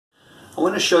I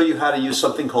want to show you how to use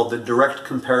something called the direct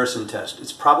comparison test.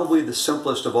 It's probably the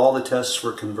simplest of all the tests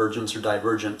for convergence or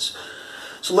divergence.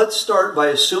 So let's start by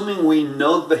assuming we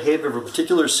know the behavior of a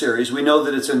particular series. We know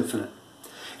that it's infinite.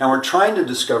 And we're trying to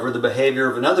discover the behavior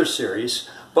of another series,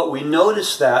 but we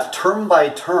notice that term by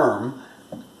term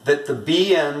that the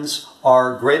bn's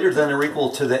are greater than or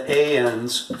equal to the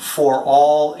an's for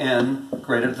all n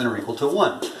greater than or equal to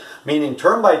 1. Meaning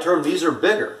term by term these are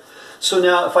bigger. So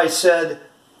now if I said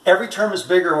every term is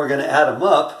bigger and we're going to add them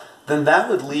up, then that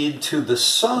would lead to the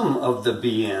sum of the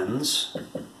bn's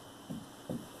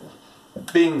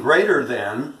being greater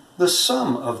than the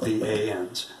sum of the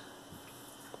an's.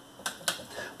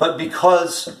 But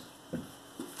because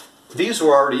these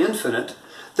were already infinite,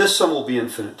 this sum will be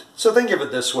infinite. So think of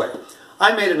it this way.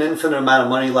 I made an infinite amount of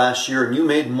money last year and you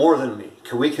made more than me.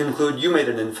 Can we conclude you made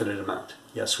an infinite amount?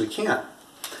 Yes, we can.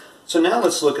 So now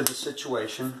let's look at the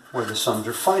situation where the sums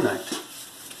are finite.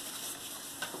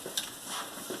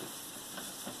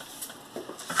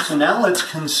 So now let's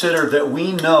consider that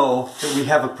we know that we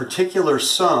have a particular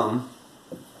sum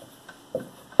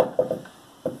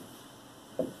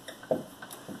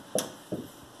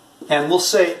and we'll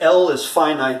say L is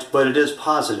finite, but it is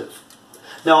positive.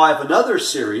 Now I have another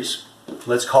series,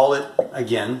 let's call it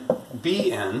again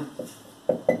Bn,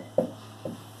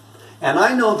 and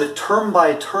I know that term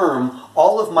by term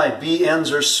all of my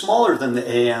Bn's are smaller than the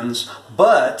An's,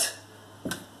 but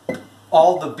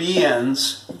all the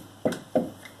Bn's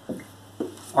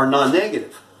are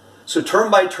non-negative. So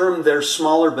term by term they're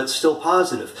smaller but still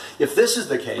positive. If this is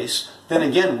the case, then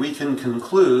again we can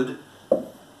conclude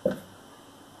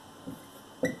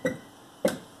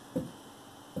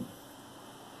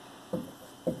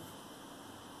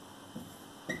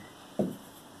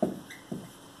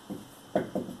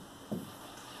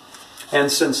and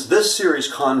since this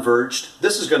series converged,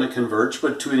 this is going to converge,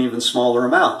 but to an even smaller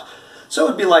amount. So it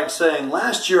would be like saying,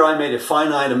 last year I made a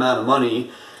finite amount of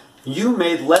money, you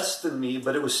made less than me,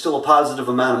 but it was still a positive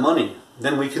amount of money.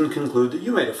 Then we can conclude that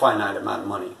you made a finite amount of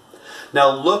money. Now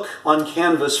look on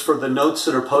Canvas for the notes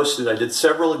that are posted. I did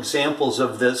several examples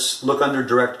of this. Look under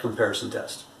direct comparison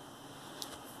test.